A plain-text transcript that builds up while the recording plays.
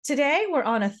Today, we're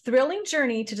on a thrilling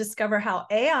journey to discover how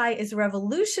AI is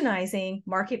revolutionizing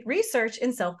market research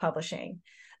in self publishing.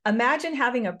 Imagine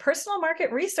having a personal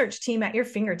market research team at your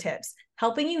fingertips,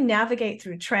 helping you navigate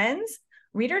through trends,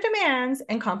 reader demands,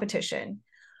 and competition.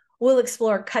 We'll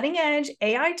explore cutting edge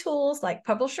AI tools like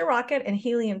Publisher Rocket and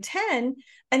Helium 10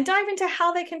 and dive into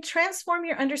how they can transform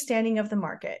your understanding of the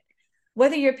market.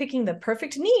 Whether you're picking the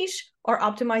perfect niche or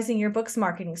optimizing your book's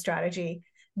marketing strategy,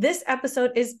 this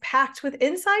episode is packed with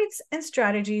insights and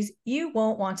strategies you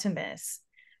won't want to miss.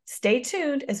 Stay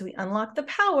tuned as we unlock the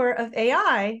power of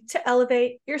AI to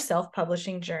elevate your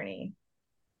self-publishing journey.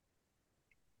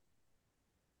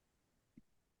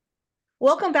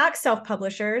 Welcome back,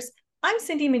 self-publishers. I'm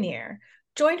Cindy Minier,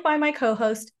 joined by my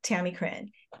co-host, Tammy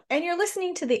Crin, and you're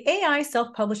listening to the AI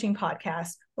Self-Publishing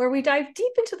Podcast, where we dive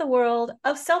deep into the world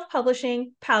of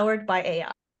self-publishing powered by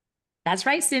AI. That's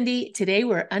right, Cindy. Today,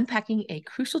 we're unpacking a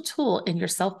crucial tool in your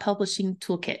self-publishing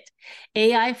toolkit,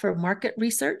 AI for market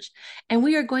research. And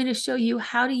we are going to show you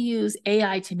how to use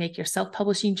AI to make your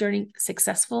self-publishing journey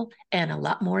successful and a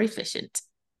lot more efficient.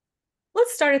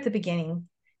 Let's start at the beginning.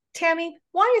 Tammy,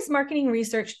 why is marketing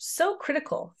research so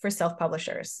critical for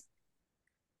self-publishers?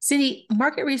 Cindy,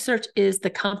 market research is the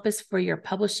compass for your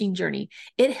publishing journey.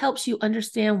 It helps you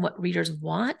understand what readers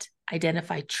want,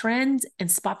 identify trends, and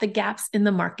spot the gaps in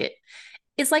the market.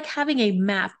 It's like having a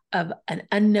map of an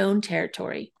unknown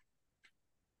territory.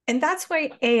 And that's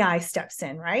why AI steps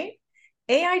in, right?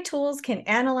 AI tools can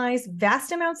analyze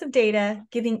vast amounts of data,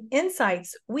 giving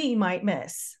insights we might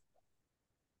miss.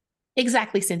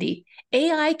 Exactly, Cindy.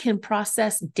 AI can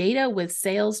process data with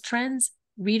sales trends,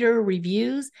 reader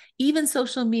reviews, even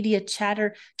social media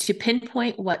chatter to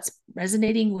pinpoint what's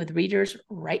resonating with readers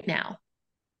right now.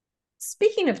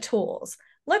 Speaking of tools,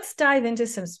 let's dive into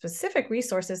some specific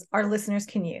resources our listeners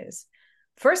can use.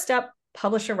 First up,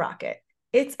 Publisher Rocket.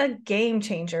 It's a game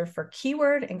changer for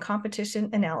keyword and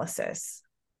competition analysis.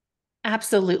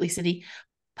 Absolutely, Cindy.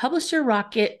 Publisher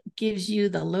Rocket gives you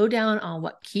the lowdown on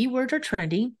what keywords are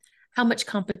trending, how much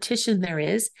competition there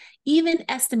is, even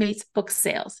estimates book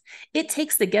sales. It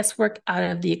takes the guesswork out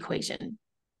of the equation.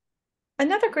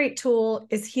 Another great tool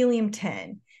is Helium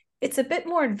 10. It's a bit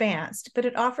more advanced, but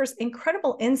it offers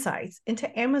incredible insights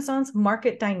into Amazon's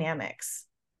market dynamics.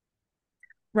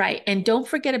 Right. And don't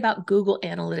forget about Google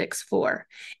Analytics 4.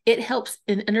 It helps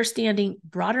in understanding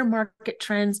broader market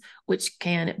trends, which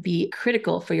can be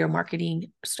critical for your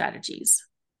marketing strategies.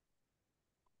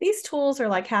 These tools are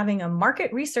like having a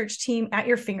market research team at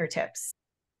your fingertips.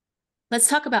 Let's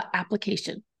talk about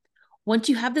application. Once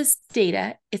you have this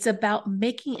data, it's about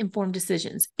making informed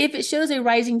decisions. If it shows a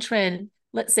rising trend,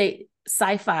 let's say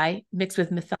sci-fi mixed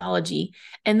with mythology,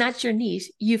 and that's your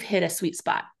niche, you've hit a sweet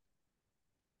spot.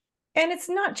 And it's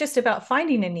not just about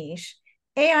finding a niche.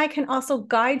 AI can also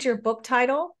guide your book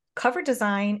title, cover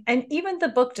design, and even the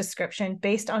book description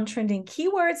based on trending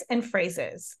keywords and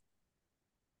phrases.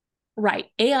 Right.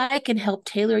 AI can help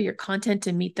tailor your content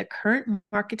to meet the current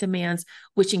market demands,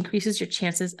 which increases your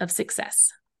chances of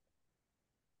success.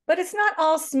 But it's not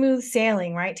all smooth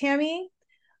sailing, right, Tammy?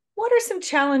 What are some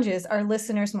challenges our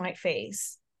listeners might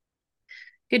face?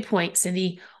 Good point,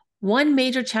 Cindy. One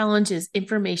major challenge is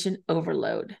information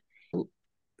overload.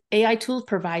 AI tools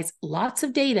provides lots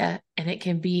of data and it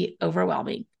can be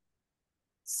overwhelming.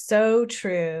 So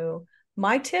true.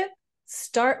 My tip,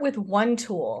 start with one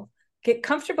tool. Get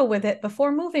comfortable with it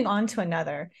before moving on to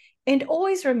another. And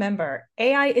always remember,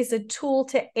 AI is a tool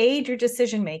to aid your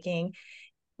decision making,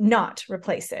 not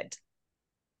replace it.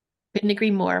 Couldn't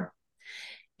agree more.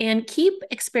 And keep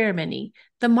experimenting.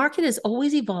 The market is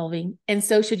always evolving, and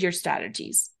so should your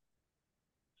strategies.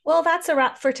 Well, that's a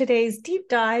wrap for today's deep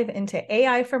dive into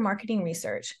AI for marketing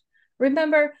research.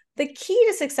 Remember, the key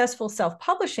to successful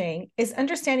self-publishing is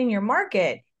understanding your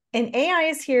market, and AI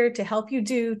is here to help you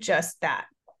do just that.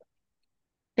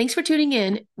 Thanks for tuning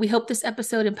in. We hope this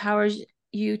episode empowers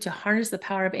you to harness the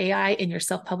power of AI in your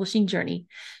self-publishing journey.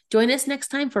 Join us next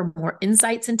time for more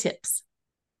insights and tips.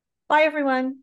 Bye, everyone.